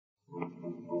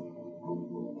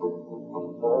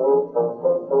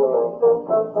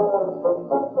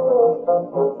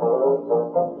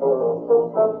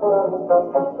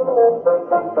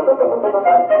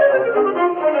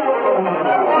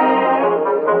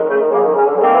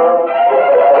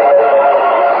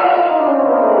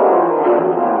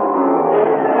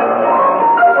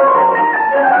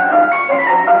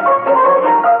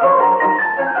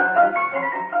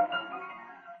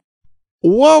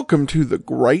Welcome to the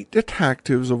Great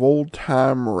Detectives of Old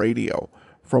Time Radio.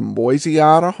 From Boise,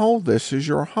 Idaho, this is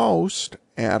your host,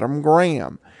 Adam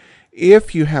Graham.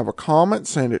 If you have a comment,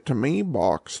 send it to me,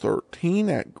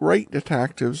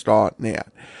 box13@greatdetectives.net.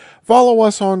 Follow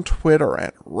us on Twitter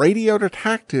at Radio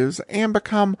Detectives and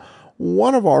become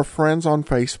one of our friends on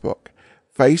Facebook,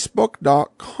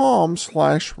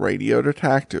 facebook.com/Radio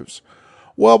Detectives.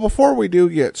 Well, before we do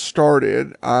get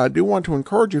started, I do want to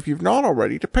encourage you, if you've not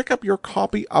already, to pick up your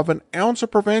copy of An Ounce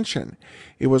of Prevention.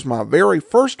 It was my very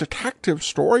first detective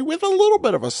story with a little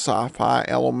bit of a sci-fi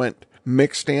element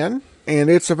mixed in, and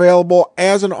it's available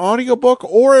as an audiobook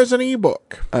or as an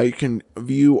ebook. You can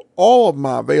view all of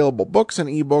my available books and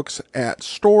ebooks at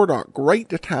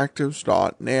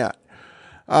store.greatdetectives.net.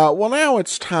 Well, now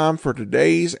it's time for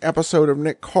today's episode of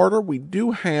Nick Carter. We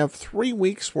do have 3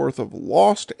 weeks worth of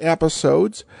lost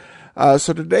episodes.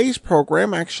 So today's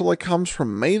program actually comes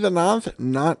from May the 9th,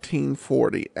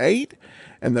 1948.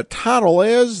 And the title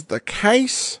is The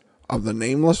Case of the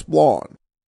Nameless Blonde.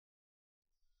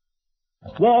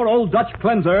 Swore Old Dutch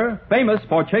Cleanser, famous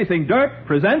for chasing dirt,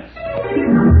 presents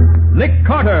Nick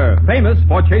Carter, famous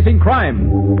for chasing crime.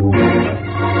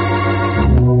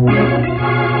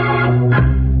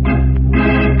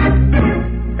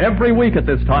 Every week at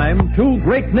this time, two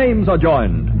great names are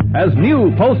joined as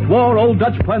new post-war Old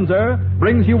Dutch Cleanser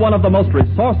brings you one of the most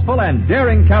resourceful and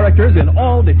daring characters in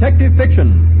all detective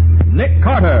fiction, Nick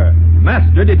Carter,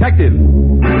 Master Detective.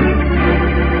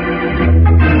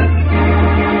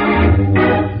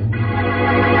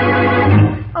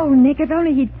 Oh, Nick, if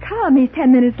only he'd come. He's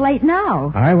 10 minutes late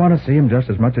now. I want to see him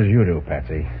just as much as you do,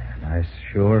 Patsy. I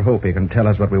sure hope he can tell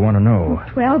us what we want to know.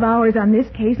 12 hours on this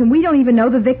case, and we don't even know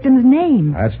the victim's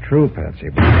name. That's true, Patsy.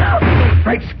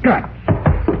 Great Scott!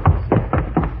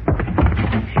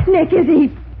 Nick,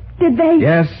 did they...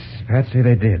 Yes, Patsy,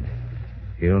 they did.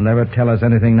 He'll never tell us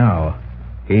anything now.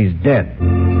 He's dead.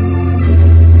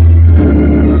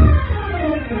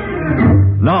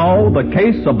 Now, the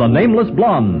case of the Nameless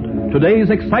Blonde. Today's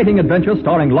exciting adventure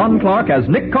starring Lon Clark as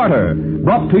Nick Carter,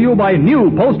 brought to you by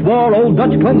new post-war Old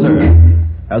Dutch Cleanser.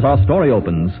 As our story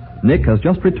opens, Nick has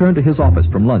just returned to his office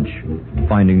from lunch.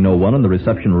 Finding no one in the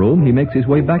reception room, he makes his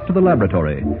way back to the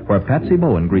laboratory, where Patsy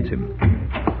Bowen greets him.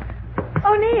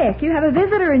 Oh, Nick, you have a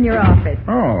visitor in your office.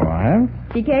 Oh, I have?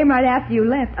 She came right after you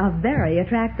left, a very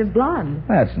attractive blonde.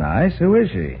 That's nice. Who is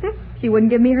she? She wouldn't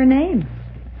give me her name.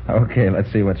 Okay,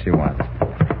 let's see what she wants.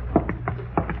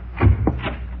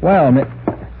 Well,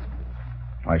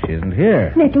 why, she isn't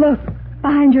here. Nick, look.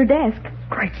 Behind your desk.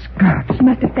 Great Scott. She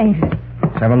must have fainted.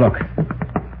 Let's have a look.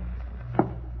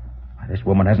 This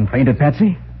woman hasn't fainted,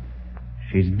 Patsy.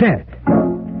 She's dead.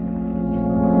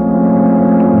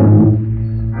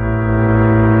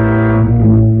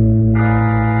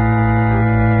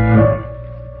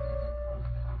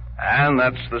 And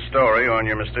that's the story on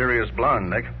your mysterious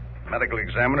blonde, Nick. Medical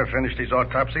examiner finished his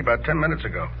autopsy about 10 minutes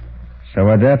ago. So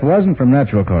her death wasn't from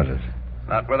natural causes?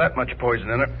 Not with that much poison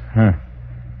in it. Huh.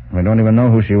 We don't even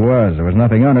know who she was. There was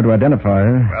nothing on her to identify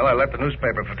her. Well, I let the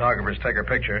newspaper photographers take her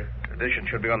picture. The edition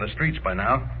should be on the streets by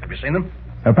now. Have you seen them?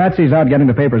 Patsy's out getting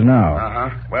the papers now.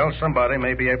 Uh-huh. Well, somebody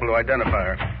may be able to identify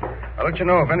her. I'll let you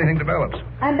know if anything develops.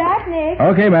 I'm back, Nick.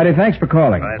 Okay, Maddie, thanks for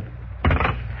calling. Right.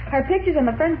 Her picture's on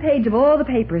the front page of all the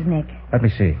papers, Nick. Let me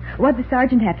see. What'd the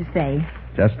sergeant have to say?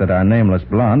 Just that our nameless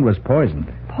blonde was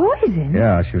poisoned. Poison?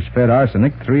 Yeah, she was fed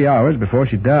arsenic 3 hours before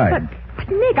she died. But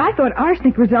Nick, I thought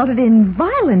arsenic resulted in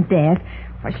violent death.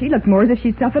 Well, she looked more as if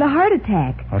she'd suffered a heart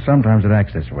attack. Well, sometimes it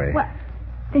acts this way. Well,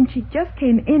 then she just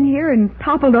came in here and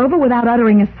toppled over without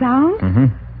uttering a sound? Mm-hmm.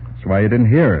 That's why you didn't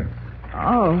hear her.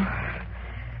 Oh.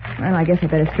 Well, I guess I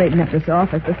better straighten up this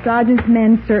office. The sergeant's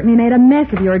men certainly made a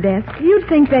mess of your desk. You'd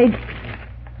think they'd...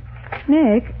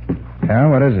 Nick? Yeah,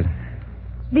 what is it?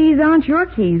 These aren't your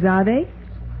keys, are they?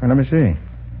 Well, let me see.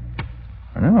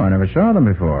 No, I never saw them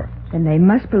before. Then they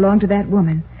must belong to that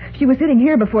woman. She was sitting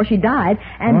here before she died,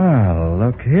 and... Well,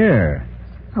 look here.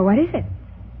 Oh, what is it?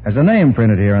 There's a name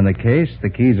printed here on the case. The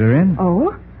keys are in.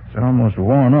 Oh? It's almost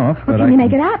worn off, Well, but can you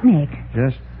make it out, Nick?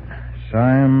 Just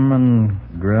Simon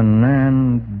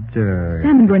Grenander.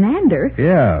 Simon Grenander?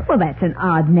 Yeah. Well, that's an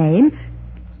odd name.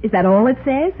 Is that all it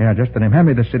says? Yeah, just the name. Hand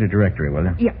me the city directory, will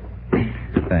you? Yeah.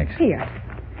 Thanks. Here.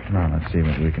 Now, let's see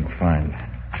what we can find.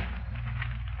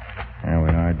 There we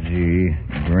are. G.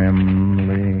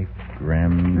 Grimley.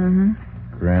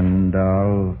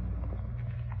 Grendal.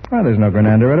 Well, there's no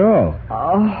Grenander at all.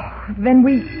 Oh, then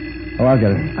we... Oh, I'll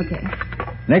get it. Okay.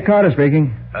 Nick Carter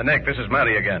speaking. Nick, this is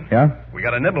Matty again. Yeah? We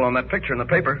got a nibble on that picture in the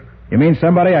paper. You mean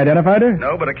somebody identified her?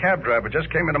 No, but a cab driver just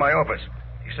came into my office.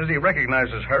 He He says he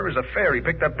recognizes her as a fare he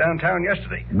picked up downtown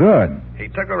yesterday. Good. He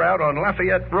took her out on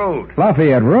Lafayette Road.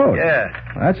 Lafayette Road? Yeah.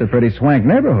 That's a pretty swank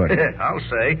neighborhood. I'll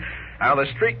say. Now, the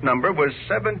street number was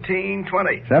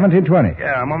 1720. 1720.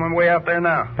 Yeah, I'm on my way out there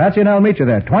now. Patsy and I'll meet you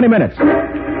there. 20 minutes. Here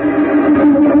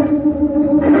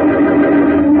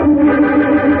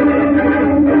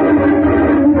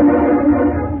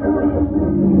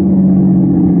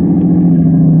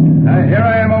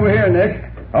I am over here, Nick.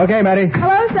 Okay, Matty.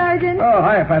 Hello, Sergeant. Oh,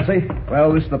 hiya, Patsy.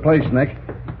 Well, this is the place, Nick.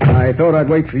 I thought I'd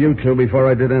wait for you two before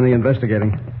I did any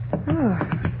investigating. Oh.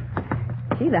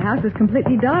 Gee, the house is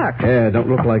completely dark. Yeah, don't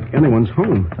look like anyone's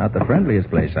home. Not the friendliest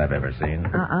place I've ever seen.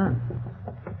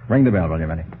 Ring the bell, will you,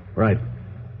 Matty? Right.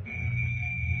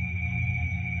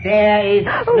 There is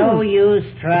no use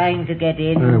trying to get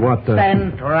in. What the...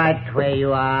 Stand right where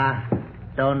you are.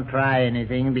 Don't try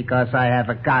anything because I have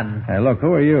a gun. Hey, look,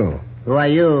 who are you? Who are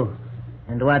you?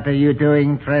 And what are you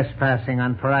doing trespassing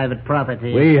on private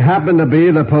property? We happen to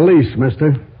be the police,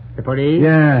 mister. The police?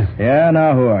 Yeah. Yeah,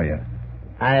 now who are you?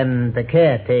 I'm the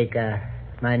caretaker.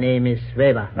 My name is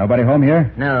Weber. Nobody home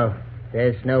here? No,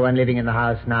 there's no one living in the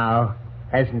house now.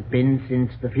 Hasn't been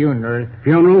since the funeral.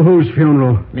 Funeral? Whose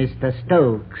funeral? Mr.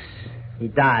 Stokes. He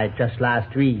died just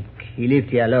last week. He lived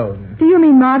here alone. Do you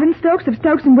mean Marvin Stokes of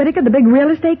Stokes and Whitaker, the big real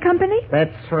estate company?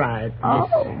 That's right,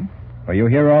 miss. Were you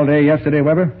here all day yesterday,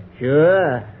 Weber?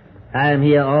 Sure. I'm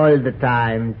here all the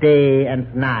time, day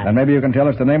and night. Then maybe you can tell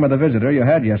us the name of the visitor you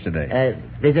had yesterday.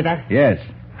 Visitor? Yes.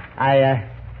 I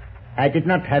did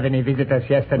not have any visitors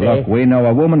yesterday. Look, we know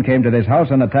a woman came to this house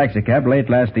in a taxicab late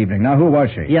last evening. Now, who was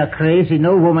she? You're crazy.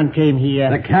 No woman came here.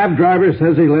 The cab driver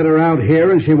says he let her out here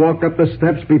and she walked up the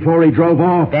steps before he drove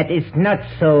off. That is not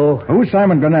so. Who's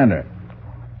Simon Grenander?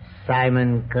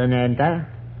 Simon Grenander?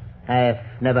 I've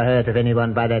never heard of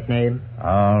anyone by that name.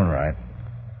 All right.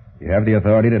 You have the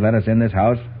authority to let us in this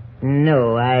house?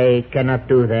 No, I cannot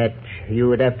do that. You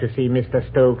would have to see Mr.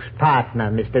 Stokes' partner,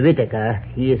 Mr. Whitaker.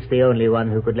 He is the only one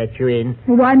who could let you in.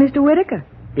 Why Mr. Whitaker?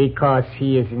 Because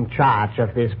he is in charge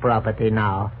of this property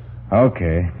now.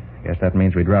 Okay. Guess that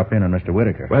means we drop in on Mr.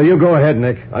 Whitaker. Well, you go ahead,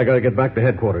 Nick. I gotta get back to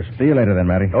headquarters. See you later then,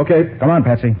 Matty. Okay. Come on,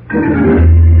 Patsy.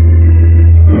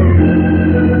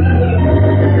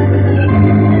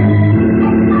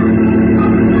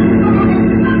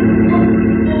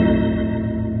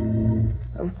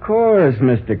 Of course,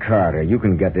 Mr. Carter. You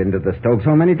can get into the Stokes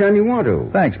home anytime you want to.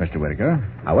 Thanks, Mr. Whitaker.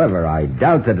 However, I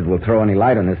doubt that it will throw any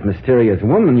light on this mysterious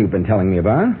woman you've been telling me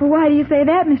about. Well, why do you say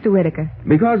that, Mr. Whitaker?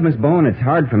 Because, Miss Bowen, it's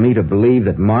hard for me to believe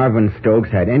that Marvin Stokes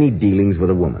had any dealings with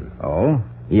a woman. Oh?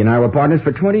 He and I were partners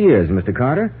for 20 years, Mr.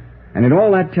 Carter. And in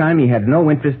all that time, he had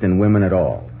no interest in women at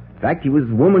all. In fact, he was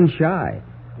woman-shy.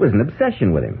 It was an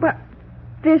obsession with him. Well,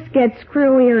 this gets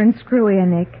screwier and screwier,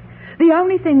 Nick. The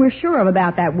only thing we're sure of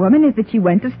about that woman is that she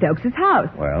went to Stokes' house.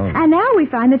 Well... And now we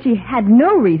find that she had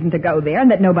no reason to go there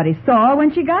and that nobody saw her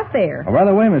when she got there. Oh, by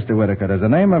the way, Mr. Whitaker, does the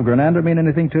name of Grenander mean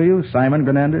anything to you? Simon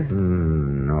Grenander?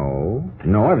 No.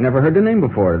 No, I've never heard the name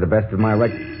before, to the best of my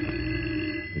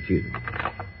Excuse me.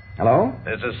 Hello?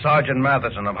 This is Sergeant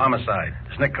Matheson of Homicide.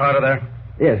 Is Nick Carter there?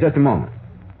 Yes, just a moment.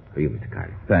 For you, Mr.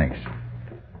 Carter. Thanks.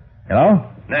 Hello?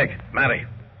 Nick, Matty,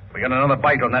 we got another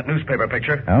bite on that newspaper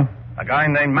picture. Oh? A guy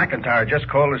named McIntyre just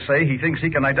called to say he thinks he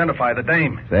can identify the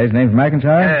dame. Say his name's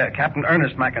McIntyre? Yeah, Captain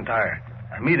Ernest McIntyre.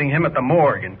 I'm meeting him at the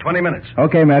morgue in 20 minutes.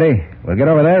 Okay, Matty. We'll get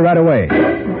over there right away.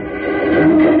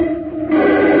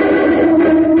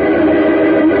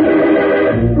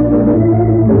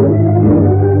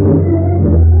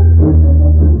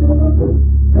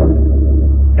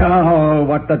 Oh,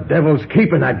 what the devil's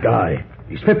keeping that guy?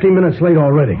 He's 15 minutes late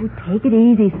already. Oh, take it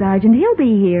easy, Sergeant. He'll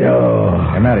be here.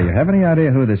 Oh. Hey, Matty, you have any idea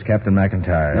who this Captain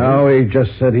McIntyre is? No, he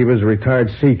just said he was a retired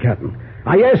sea captain.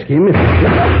 I asked him if...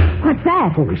 What's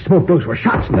that? Holy smoke, those were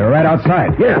shots. They're right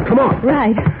outside. Yeah, come on.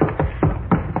 Right.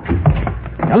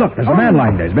 Now, look, there's a man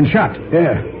lying there. He's been shot.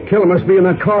 Yeah, killer must be in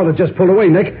that car that just pulled away,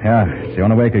 Nick. Yeah, it's the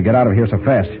only way he could get out of here so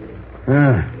fast.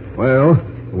 Well,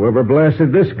 whoever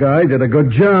blasted this guy did a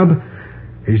good job.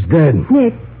 He's dead.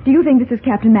 Nick, do you think this is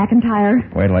Captain McIntyre?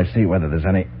 Wait till I see whether there's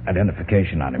any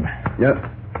identification on him. Yeah.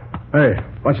 Hey,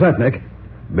 what's that, Nick?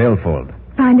 Billfold.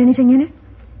 Find anything in it?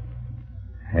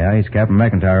 Yeah, he's Captain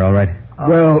McIntyre, all right.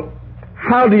 Well,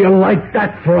 how do you like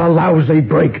that for a lousy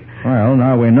break? Well,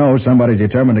 now we know somebody's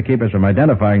determined to keep us from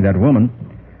identifying that woman.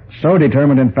 So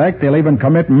determined, in fact, they'll even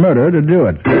commit murder to do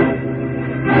it.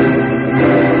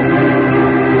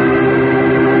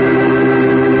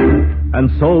 And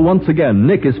so, once again,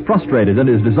 Nick is frustrated in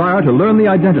his desire to learn the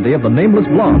identity of the nameless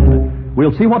blonde.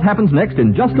 We'll see what happens next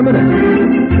in just a minute.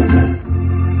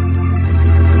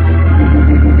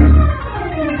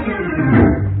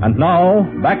 And now,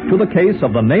 back to the case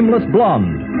of the Nameless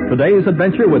Blonde. Today's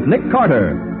adventure with Nick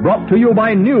Carter, brought to you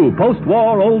by new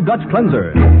post-war Old Dutch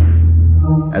Cleanser.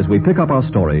 As we pick up our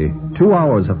story, 2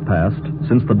 hours have passed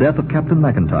since the death of Captain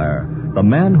McIntyre, the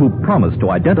man who promised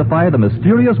to identify the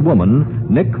mysterious woman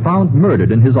Nick found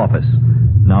murdered in his office.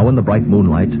 Now in the bright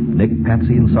moonlight, Nick,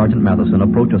 Patsy, and Sergeant Matheson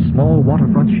approach a small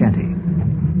waterfront shanty.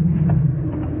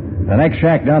 The next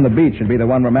shack down the beach should be the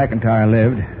one where McIntyre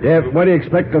lived. Yeah, but what do you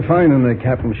expect to find in the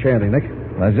captain's shanty, Nick?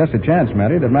 Well, there's just a chance,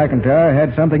 Matty, that McIntyre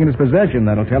had something in his possession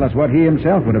that'll tell us what he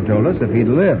himself would have told us if he'd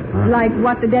lived. Like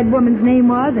what the dead woman's name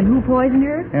was and who poisoned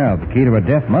her? Yeah, the key to her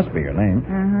death must be her name.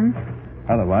 Uh-huh.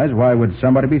 Otherwise, why would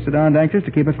somebody be so darned anxious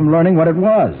to keep us from learning what it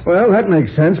was? Well, that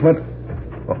makes sense, but...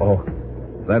 Uh-oh.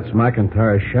 That's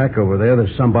McIntyre's shack over there.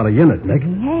 There's somebody in it, Nick.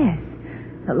 Yes.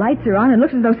 The lights are on. It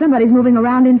looks as though somebody's moving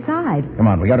around inside. Come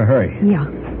on, we gotta hurry. Yeah.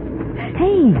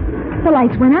 Hey, the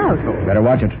lights went out. Better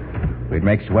watch it. We'd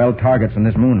make swell targets in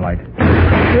this moonlight.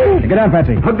 Get down,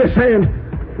 Patsy. Hug the sand.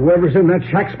 Whoever's in that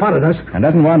shack spotted us. And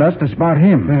doesn't want us to spot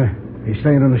him. He's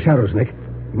staying in the shadows, Nick.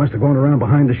 He must have gone around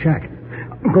behind the shack.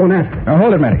 I'm going after him. Now,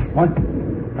 hold it, Matty. What?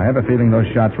 I have a feeling those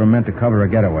shots were meant to cover a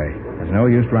getaway. There's no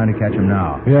use trying to catch him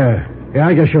now. Yeah,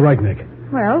 I guess you're right, Nick.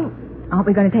 Well, aren't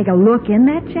we going to take a look in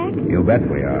that shack? You bet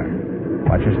we are.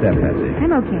 Watch your step, Patsy.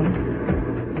 I'm okay.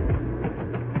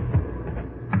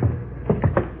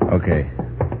 Okay.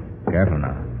 Careful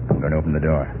now. I'm going to open the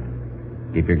door.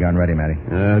 Keep your gun ready, Matty.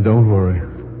 Don't worry.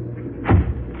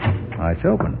 It's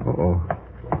open. Uh-oh.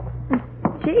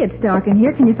 Gee, it's dark in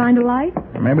here. Can you find a light?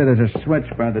 Maybe there's a switch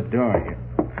by the door here.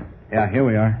 Yeah, here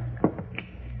we are.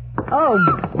 Oh,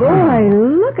 boy,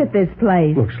 look at this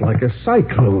place. Looks like a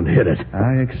cyclone hit it.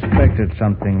 I expected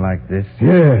something like this.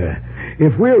 Yeah.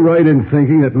 If we're right in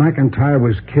thinking that McIntyre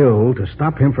was killed to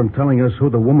stop him from telling us who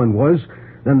the woman was,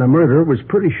 then the murderer was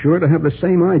pretty sure to have the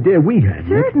same idea we had,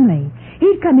 Nick. Certainly.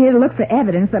 He'd come here to look for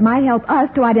evidence that might help us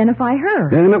to identify her.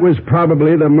 And it was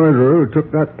probably the murderer who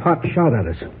took that pot shot at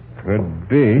us. Could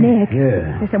be. Nick,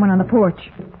 Yeah. there's someone on the porch.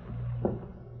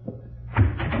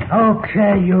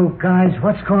 Okay, you guys,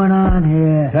 what's going on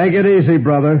here? Take it easy,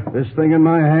 brother. This thing in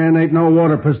my hand ain't no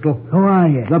water pistol. Who are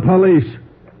you? The police.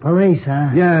 Police,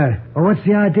 huh? Yeah. Well, what's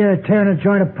the idea of tearing a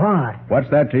joint apart? What's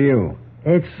that to you?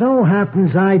 It so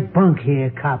happens I bunk here,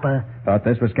 copper. Thought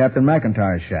this was Captain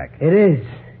McIntyre's shack. It is.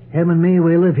 Him and me,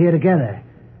 we live here together.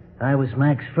 I was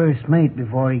Mac's first mate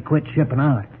before he quit shipping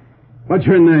out. What's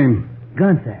your name?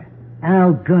 Gunther.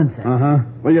 Al Gunther. Uh-huh.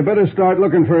 Well, you better start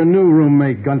looking for a new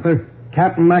roommate, Gunther.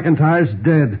 Captain McIntyre's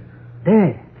dead.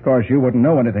 Dead? Of course, you wouldn't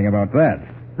know anything about that.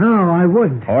 No, I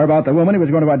wouldn't. Or about the woman he was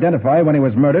going to identify when he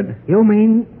was murdered. You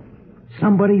mean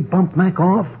somebody bumped Mac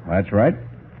off? That's right.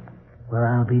 Well,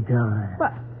 I'll be darned.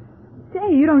 What?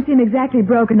 Say, you don't seem exactly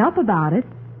broken up about it.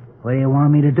 What do you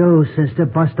want me to do, sister?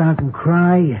 Bust out and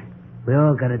cry? We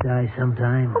all gotta die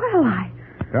sometime. Well,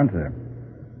 Gunther,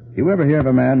 you ever hear of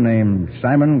a man named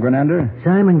Simon Grenander?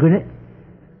 Simon Grenade?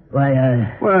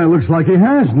 Why, Well, it looks like he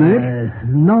has, Nick.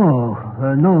 no,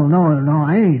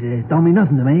 I ain't. It don't mean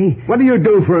nothing to me. What do you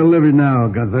do for a living now,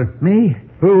 Gunther? Me?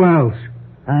 Who else?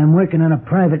 I'm working on a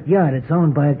private yacht. It's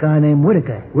owned by a guy named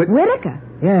Whitaker. Whitaker.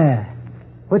 Yeah.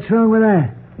 What's wrong with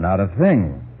that? Not a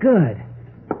thing. Good.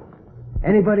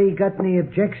 Anybody got any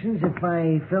objections if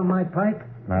I fill my pipe?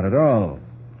 Not at all.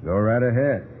 Go right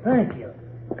ahead. Thank you.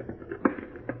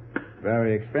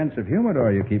 Very expensive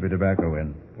humidor you keep your tobacco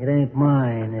in. It ain't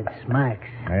mine. It's Mac's.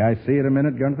 May I see it a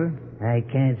minute, Gunther? I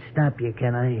can't stop you,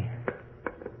 can I?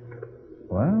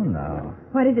 Well, now.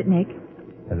 What is it, Nick?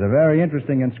 There's a very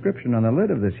interesting inscription on the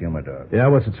lid of this humidor. Yeah,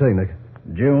 what's it say, Nick?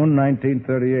 June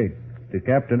 1938. To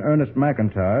Captain Ernest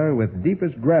McIntyre with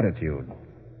deepest gratitude.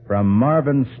 From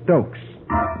Marvin Stokes.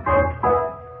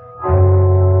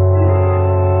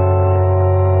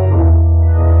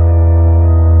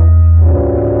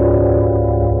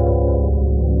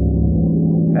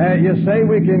 You say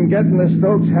we can get in the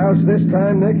Stokes house this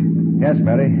time, Nick? Yes,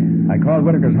 Betty. I called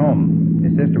Whitaker's home.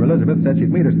 His sister Elizabeth said she'd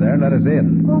meet us there and let us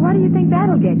in. Well, what do you think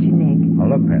that'll get you, Nick? Oh,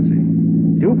 look, Patsy.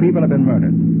 2 people have been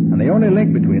murdered. And the only link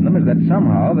between them is that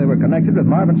somehow they were connected with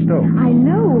Marvin Stokes. I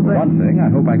know, but... One thing, I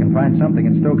hope I can find something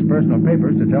in Stokes' personal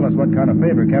papers to tell us what kind of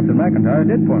favor Captain McIntyre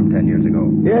did for him 10 years ago.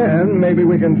 Yeah, and maybe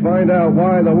we can find out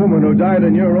why the woman who died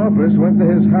in your office went to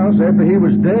his house after he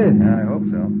was dead. I hope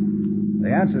so. The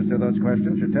answers to those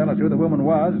questions should tell us who the woman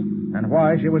was and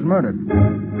why she was murdered.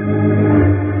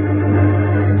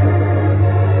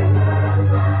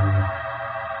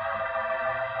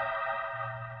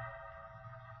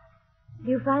 Do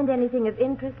you find anything of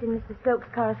interest in Mr. Stokes'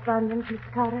 correspondence,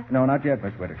 Mr. Carter? No, not yet,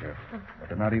 Miss Whitaker. But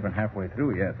they're not even halfway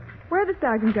through yet. Where'd the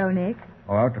sergeant go, Nick?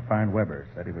 Oh, out to find Weber.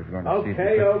 Said he was going to see...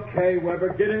 Okay,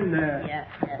 Weber, get in there. Yeah.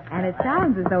 And it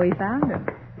sounds as though he found him.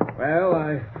 Well,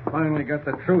 I finally got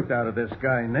the truth out of this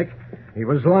guy, Nick. He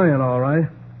was lying, all right.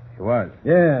 He was.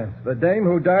 Yeah, the dame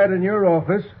who died in your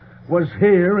office was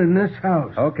here in this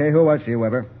house. Okay, who was she,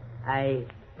 Weber? I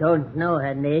don't know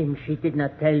her name. She did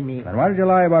not tell me. Then why did you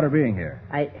lie about her being here?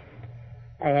 I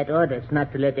had orders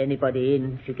not to let anybody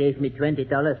in. She gave me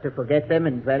 $20 to forget them,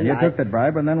 and well, And you took that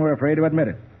bribe and then were afraid to admit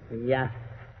it. Yeah.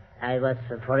 I was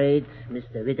afraid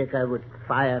Mr. Whittaker would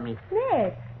fire me.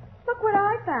 Nick, look what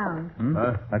I found.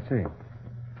 Let's see.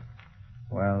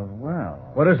 Well.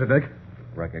 What is it, Nick?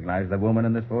 Recognize the woman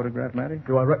in this photograph, Matty?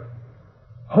 Do I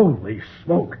Holy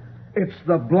smoke. It's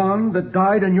the blonde that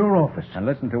died in your office. And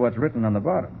listen to what's written on the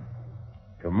bottom.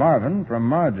 To Marvin from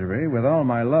Marjorie, with all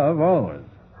my love, always.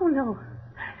 Oh, no.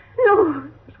 No.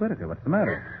 Miss Whittaker, what's the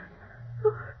matter?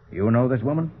 You know this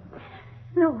woman?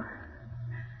 No.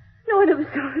 No, I never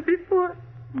saw her before.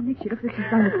 Nick, she looks like she's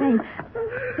going to faint.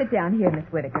 Sit down here, Miss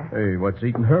Whittaker. Hey, what's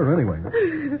eating her anyway?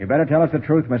 You better tell us the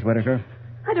truth, Miss Whittaker.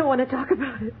 I don't want to talk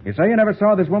about it. You say you never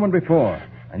saw this woman before,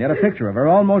 and yet a picture of her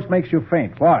almost makes you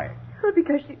faint. Why? Well,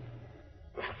 because she...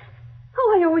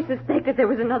 Oh, I always suspected there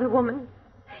was another woman.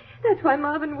 That's why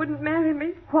Marvin wouldn't marry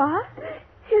me. What?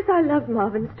 Yes, I loved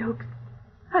Marvin Stokes.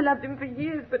 I loved him for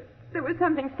years, but there was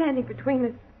something standing between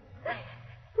us.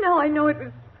 Now I know it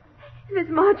was Miss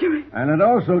Marjorie. And it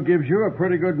also gives you a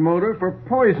pretty good motive for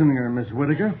poisoning her, Miss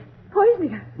Whittaker. Poisoning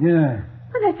her. Yeah.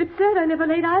 And that's absurd. I never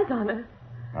laid eyes on her.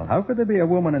 Well, how could there be a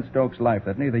woman in Stokes' life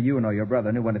that neither you nor your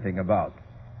brother knew anything about?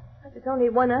 There's only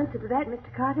one answer to that,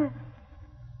 Mr. Carter.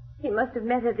 He must have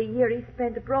met her the year he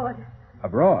spent abroad.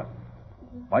 Abroad?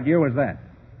 What year was that?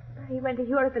 He went to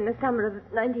Europe in the summer of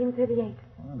 1938.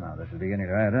 Well, now, this is beginning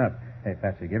to add up. Hey,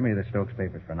 Patsy, give me the Stokes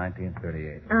papers for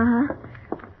 1938. Uh-huh.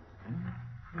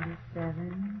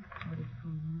 47,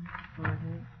 44, 40.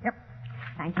 Yep.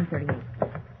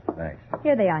 1938. Thanks.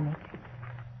 Here they are, Nick.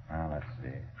 Now, let's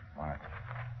see. March,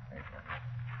 April,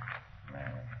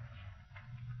 May,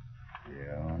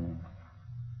 June.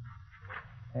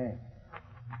 Hey,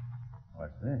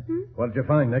 what's this? What did you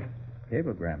find, Nick?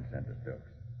 Cablegram sent to Stokes.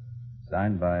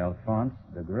 Signed by Alphonse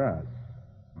de Grasse,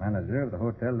 manager of the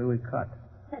Hotel Louis Cotte.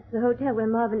 That's the hotel where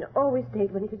Marvin always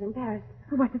stayed when he was in Paris.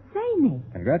 What's it say,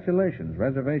 Nick? Congratulations.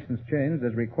 Reservations changed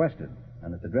as requested.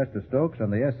 And it's addressed to Stokes on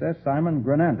the SS Simon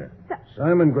Grenander.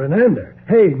 Simon Grenander.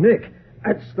 Hey, Nick,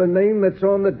 that's the name that's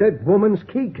on the dead woman's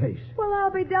key case. Well,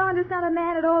 I'll be darned. It's not a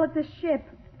man at all. It's a ship.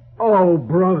 Oh,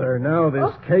 brother, now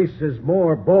this case is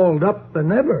more balled up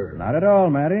than ever. Not at all,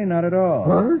 Matty, not at all.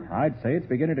 What? I'd say it's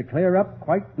beginning to clear up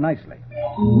quite nicely.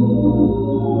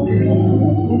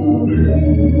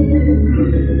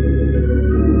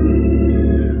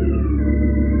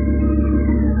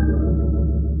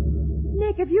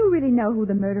 Nick, if you really know who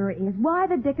the murderer is, why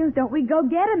the dickens don't we go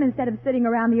get him instead of sitting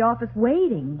around the office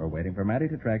waiting? We're waiting for Matty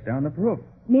to track down the proof.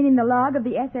 Meaning the log of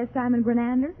the SS Simon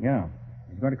Grenander? Yeah.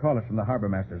 He's going to call us from the harbor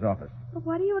master's office. But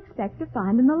what do you expect to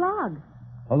find in the log?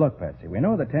 Oh, look, Patsy, we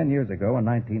know that 10 years ago in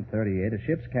 1938, a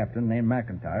ship's captain named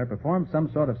McIntyre performed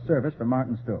some sort of service for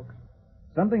Martin Stokes.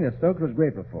 Something that Stokes was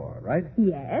grateful for, right?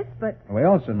 Yes, but... We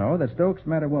also know that Stokes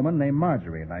met a woman named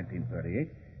Marjorie in 1938,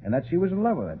 and that she was in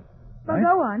love with him. Well, Right?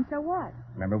 go on, so what?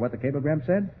 Remember what the cablegram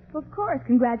said? Well, of course,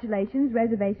 congratulations,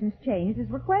 reservations changed as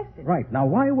requested. Right. Now,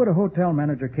 why would a hotel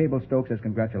manager cable Stokes his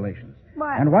congratulations?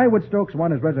 Why? And why would Stokes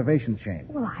want his reservation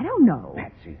changed? Well, I don't know.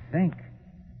 Patsy, think.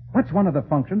 What's one of the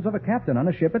functions of a captain on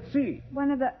a ship at sea?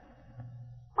 One of the...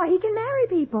 Why, he can marry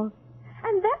people.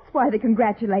 And that's why the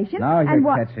congratulations. Now you're and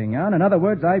what... catching on. In other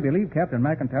words, I believe Captain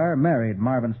McIntyre married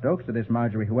Marvin Stokes to this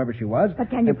Marjorie, whoever she was.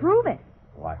 But can you prove it?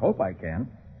 Well, I hope I can.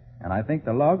 And I think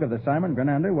the log of the Simon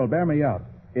Grenander will bear me out,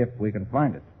 if we can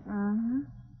find it. Uh-huh.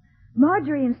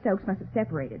 Marjorie and Stokes must have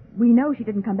separated. We know she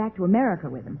didn't come back to America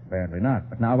with him. Apparently not.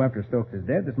 But now, after Stokes is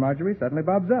dead, this Marjorie suddenly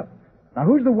bobs up. Now,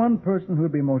 who's the one person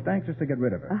who'd be most anxious to get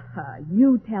rid of her?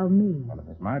 You tell me. Well, if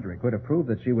Miss Marjorie could have proved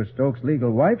that she was Stokes' legal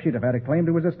wife, she'd have had a claim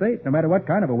to his estate, no matter what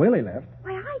kind of a will he left.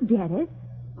 Why, I get it.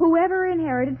 Whoever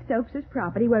inherited Stokes'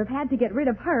 property would have had to get rid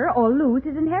of her or lose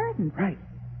his inheritance. Right.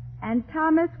 And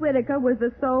Thomas Whittaker was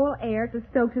the sole heir to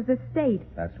Stokes' estate.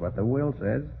 That's what the will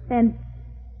says.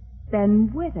 Then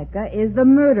Whittaker is the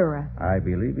murderer. I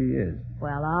believe he is.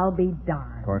 Well, I'll be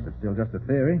darned. Of course, it's still just a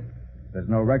theory. There's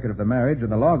no record of the marriage or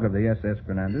the log of the SS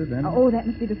Grenander, then... Oh, that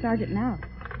must be the sergeant now.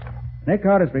 Nick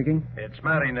Carter speaking. It's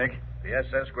Matty, Nick. The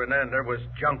SS Grenander was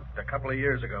junked a couple of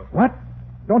years ago. What?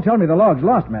 Don't tell me the log's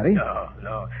lost, Matty.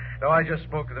 No, I just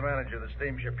spoke to the manager of the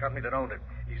steamship company that owned it.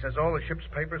 He says all the ship's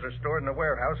papers are stored in the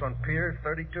warehouse on Pier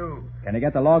 32. Can you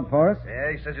get the log for us?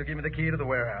 Yeah, he says he'll give me the key to the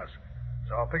warehouse.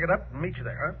 So I'll pick it up and meet you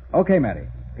there, huh? Okay, Matty.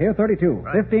 Pier 32.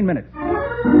 Right. 15 minutes. The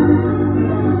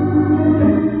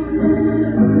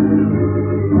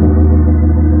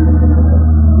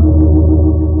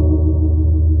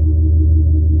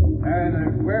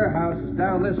warehouse is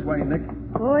down this way, Nick.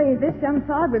 Boy, this young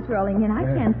fog was rolling in. I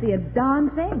can't see a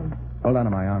darn thing. Hold on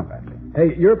to my arm, Patsy.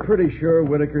 Hey, you're pretty sure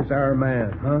Whitaker's our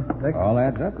man, huh, Nick? All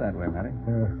adds up that way, Matty.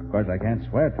 Of course, I can't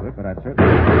swear to it, but I'd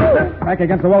certainly... Back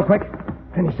against the wall, quick.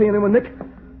 Can you see anyone, Nick?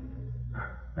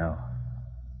 No.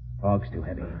 Fog's too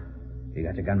heavy. You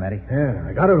got your gun, Matty? Yeah,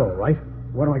 I got it all right.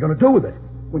 What am I going to do with it?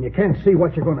 When you can't see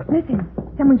what you're going to... Listen,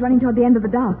 someone's running toward the end of the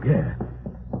dock. Yeah.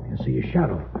 I can see your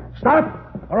shadow. Stop,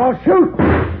 or I'll shoot.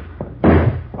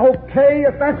 Okay,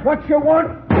 if that's what you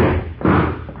want.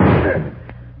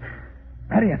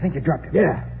 Matty, I think you dropped him.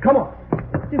 Yeah, come on.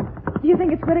 Do you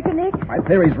think it's Whitaker, Nick? My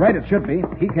theory's right, it should be.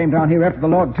 He came down here after the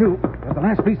log, too. It was the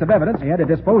last piece of evidence he had to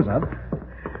dispose of.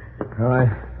 All right.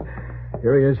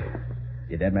 Here he is.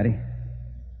 You dead, Matty?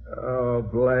 Oh,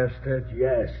 blast it,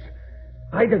 yes.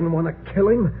 I didn't want to kill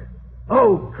him.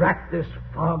 Oh, drat this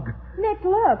fog. Nick,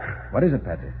 look. What is it,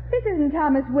 Patsy? This isn't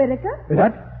Thomas Whitaker.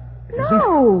 What?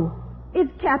 No.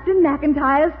 It's Captain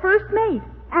McIntyre's first mate,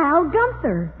 Al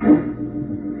Gunther.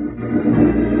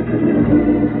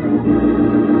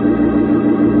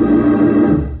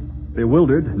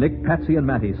 Bewildered, Nick, Patsy, and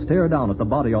Matty stare down at the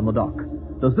body on the dock.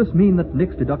 Does this mean that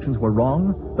Nick's deductions were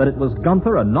wrong? That it was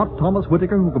Gunther and not Thomas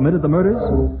Whitaker who committed the murders?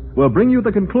 We'll bring you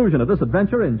the conclusion of this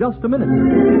adventure in just a minute.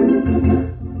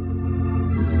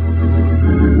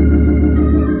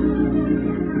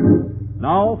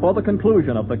 Now for the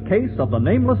conclusion of the case of the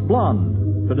Nameless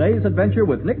Blonde. Today's adventure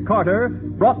with Nick Carter,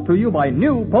 brought to you by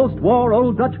new post-war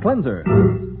Old Dutch Cleanser.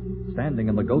 Standing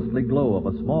in the ghostly glow of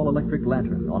a small electric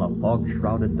lantern on a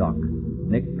fog-shrouded dock,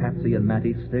 Nick, Patsy, and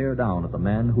Matty stare down at the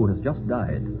man who has just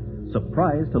died,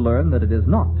 surprised to learn that it is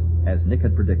not, as Nick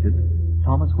had predicted,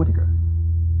 Thomas Whitaker.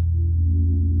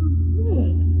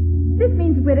 Nick, this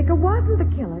means Whitaker wasn't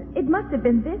the killer. It must have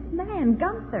been this man,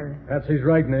 Gunther. Patsy's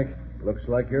right, Nick. Looks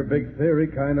like your big theory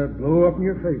kind of blew up in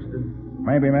your face, didn't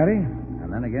Maybe, Matty.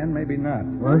 And then again, maybe not.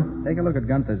 What? Take a look at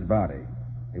Gunther's body.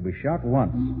 He was shot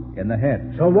once, in the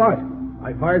head. So what?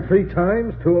 I fired 3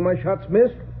 times, 2 of my shots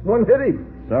missed, 1 hit him.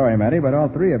 Sorry, Matty, but all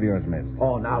 3 of yours missed.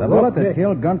 Oh, now The look, bullet that Nick.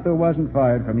 killed Gunther wasn't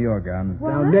fired from your gun.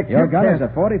 Now, Nick, Your you gun can't... is a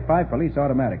 .45 police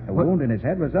automatic. The wound in his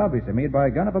head was obviously made by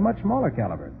a gun of a much smaller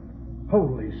caliber.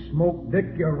 Holy smoke,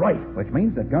 Nick, you're right. Which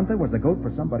means that Gunther was the goat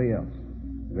for somebody else.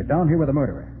 He was down here with the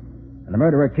murderer. And the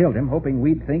murderer killed him, hoping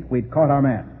we'd think we'd caught our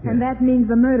man. And that means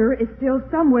the murderer is still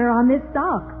somewhere on this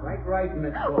dock. Right,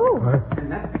 Miss Oh. What? And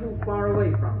not too far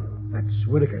away from you. That's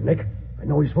Whitaker, Nick. I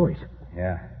know his voice.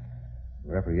 Yeah.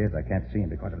 Wherever he is, I can't see him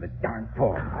because of the darn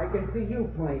fog. I can see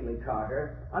you plainly,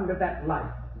 Carter, under that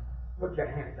light. Put your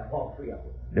hands up, all 3 of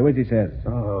you. Do as he says.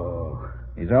 Oh.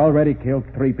 He's already killed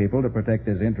 3 people to protect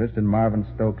his interest in Marvin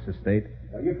Stokes' estate.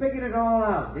 So you figured it all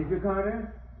out, did you,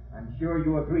 Carter? I'm sure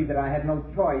you agreed that I had no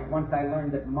choice once I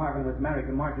learned that Marvin was married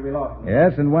to Marjorie Lawson.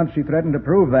 Yes, and once she threatened to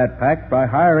prove that fact by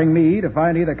hiring me to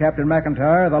find either Captain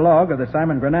McIntyre or the log of the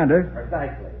Simon Grenander.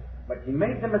 Precisely. But she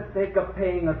made the mistake of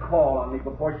paying a call on me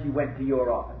before she went to your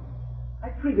office. I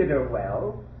treated her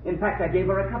well. In fact, I gave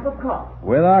her a cup of coffee.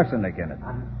 With arsenic in it.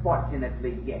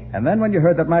 Unfortunately, yes. And then when you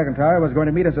heard that McIntyre was going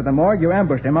to meet us at the morgue, you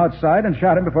ambushed him outside and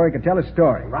shot him before he could tell his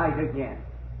story. Right again.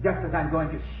 Just as I'm going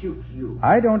to shoot you.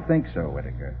 I don't think so,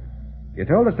 Whitaker. You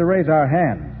told us to raise our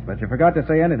hands, but you forgot to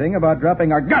say anything about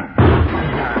dropping our gun.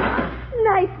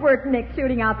 Nice work, Nick,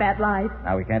 shooting out that light.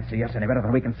 Now he can't see us any better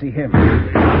than we can see him.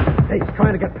 Hey, he's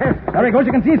trying to get past us. There he goes,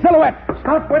 you can see his silhouette.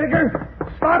 Stop, Whitaker.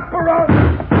 Stop or else.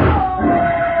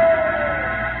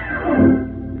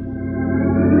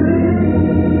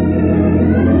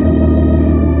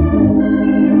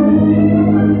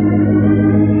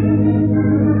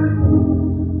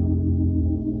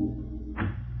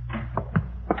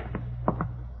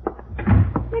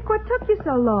 Nick, what took you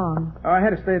so long? Oh, I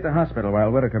had to stay at the hospital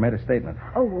while Whitaker made a statement.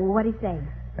 Oh, what'd he say?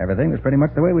 Everything was pretty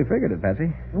much the way we figured it,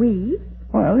 Patsy. We?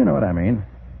 Well, you know what I mean.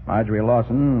 Marjorie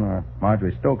Lawson, or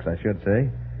Marjorie Stokes, I should say,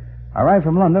 arrived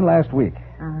from London last week.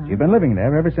 Uh-huh. She'd been living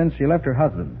there ever since she left her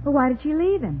husband. Well, why did she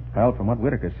leave him? Well, from what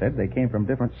Whitaker said, they came from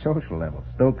different social levels.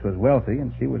 Stokes was wealthy,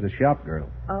 and she was a shop girl.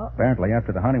 Oh. Apparently,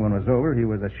 after the honeymoon was over, he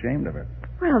was ashamed of her.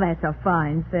 Well, that's a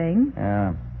fine thing.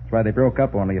 Yeah. That's why they broke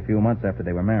up only a few months after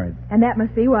they were married. And that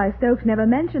must be why Stokes never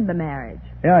mentioned the marriage.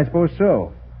 Yeah, I suppose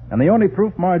so. And the only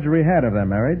proof Marjorie had of their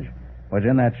marriage was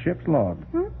in that ship's log.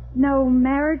 No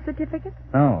marriage certificate?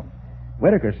 No.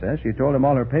 Whitaker says she told him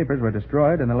all her papers were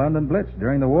destroyed in the London Blitz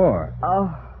during the war.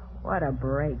 Oh, what a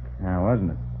break. Now,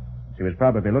 wasn't it? She was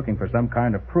probably looking for some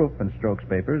kind of proof in Stokes'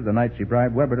 papers the night she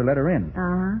bribed Weber to let her in.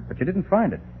 Uh-huh. But she didn't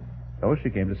find it. So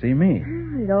she came to see me.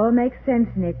 It all makes sense,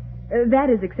 Nick. That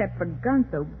is, except for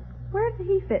Gunther. Where did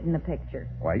he fit in the picture?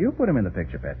 Why, you put him in the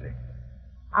picture, Patsy.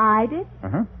 I did?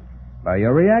 Uh-huh. By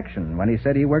your reaction when he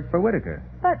said he worked for Whitaker.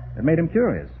 But... It made him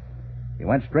curious. He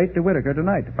went straight to Whitaker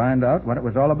tonight to find out what it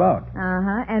was all about.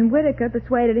 Uh-huh. And Whitaker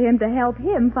persuaded him to help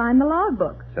him find the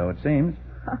logbook. So it seems.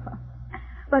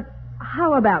 But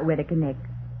how about Whitaker, Nick?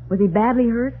 Was he badly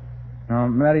hurt? No,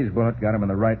 Maddie's bullet got him in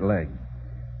the right leg.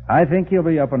 I think he'll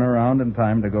be up and around in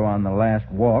time to go on the last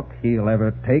walk he'll ever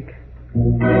take.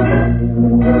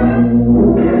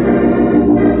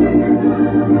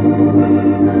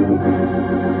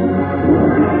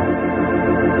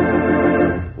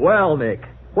 Well, Nick,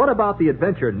 what about the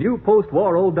adventure new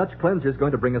post-war Old Dutch Cleanser is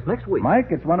going to bring us next week?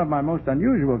 Mike, it's one of my most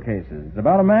unusual cases. It's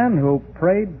about a man who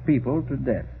prayed people to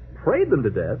death. Prayed them to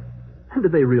death?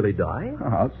 Did they really die? Oh,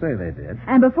 I'll say they did.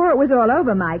 And before it was all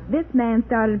over, Mike, this man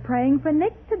started praying for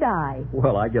Nick to die.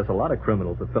 Well, I guess a lot of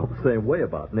criminals have felt the same way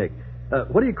about Nick.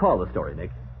 What do you call the story,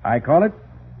 Nick? I call it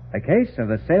The Case of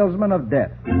the Salesman of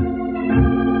Death.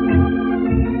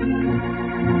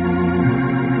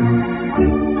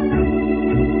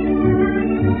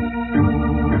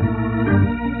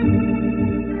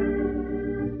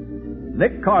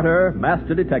 Nick Carter,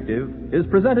 Master Detective, is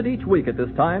presented each week at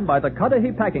this time by the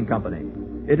Cudahy Packing Company.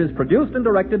 It is produced and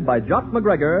directed by Jock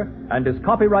McGregor and is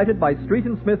copyrighted by Street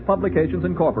and Smith Publications,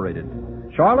 Incorporated.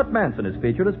 Charlotte Manson is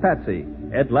featured as Patsy.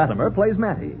 Ed Latimer plays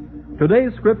Matty.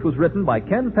 Today's script was written by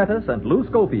Ken Pettis and Lou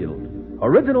Schofield.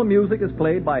 Original music is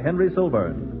played by Henry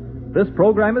Silverne. This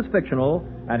program is fictional,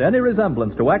 and any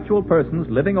resemblance to actual persons,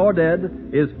 living or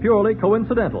dead, is purely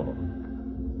coincidental.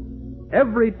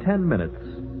 Every 10 minutes,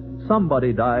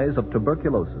 somebody dies of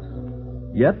tuberculosis.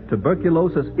 Yet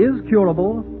tuberculosis is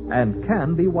curable and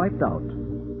can be wiped out.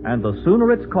 And the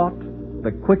sooner it's caught,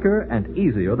 the quicker and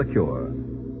easier the cure.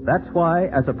 That's why,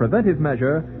 as a preventive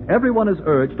measure, everyone is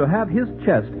urged to have his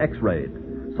chest x-rayed.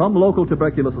 Some local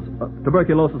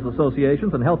tuberculosis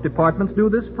associations and health departments do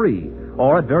this free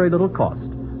or at very little cost.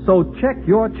 So check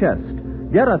your chest.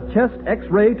 Get a chest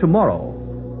x-ray tomorrow.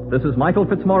 This is Michael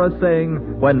Fitzmaurice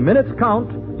saying, when minutes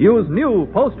count, use new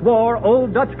post-war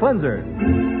Old Dutch Cleanser.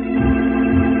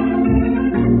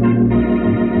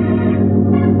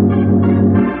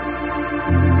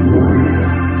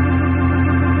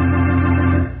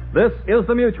 This is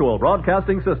the Mutual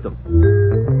Broadcasting System.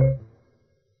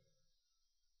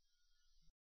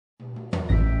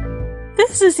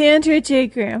 This is Andrea J.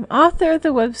 Graham, author of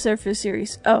the Web Surfer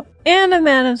series. Oh, and a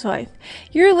Madam's Wife.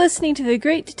 You're listening to the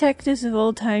Great Detectives of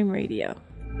Old Time Radio.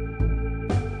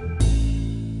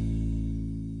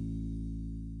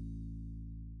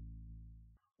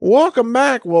 Welcome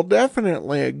back. Well,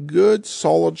 definitely a good,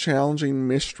 solid, challenging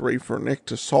mystery for Nick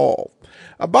to solve.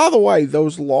 By the way,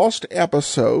 those lost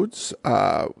episodes,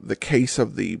 the case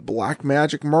of the black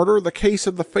magic murder, the case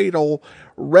of the fatal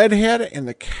redhead, and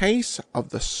the case of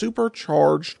the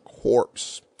supercharged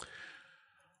corpse.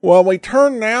 Well, we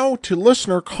turn now to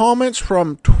listener comments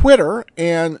from Twitter,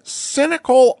 and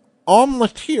Cynical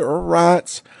Omeletier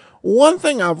writes, one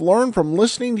thing I've learned from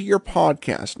listening to your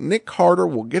podcast, Nick Carter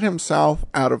will get himself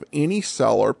out of any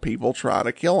cellar people try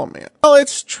to kill him in. Well,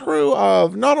 it's true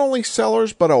of not only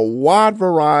cellars, but a wide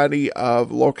variety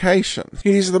of locations.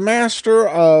 He's the master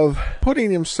of putting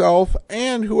himself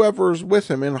and whoever's with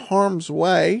him in harm's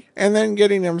way, and then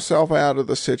getting himself out of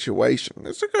the situation.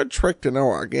 It's a good trick to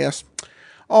know, I guess.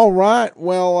 All right,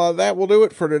 well, that will do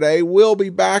it for today. We'll be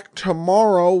back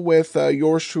tomorrow with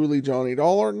yours truly, Johnny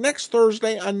Dollar. Next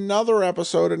Thursday, another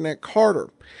episode of Nick Carter.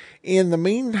 In the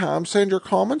meantime, send your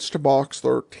comments to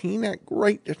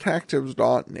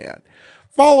box13@greatdetectives.net.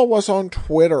 Follow us on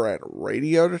Twitter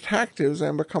 @Radio Detectives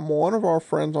and become one of our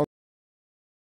friends on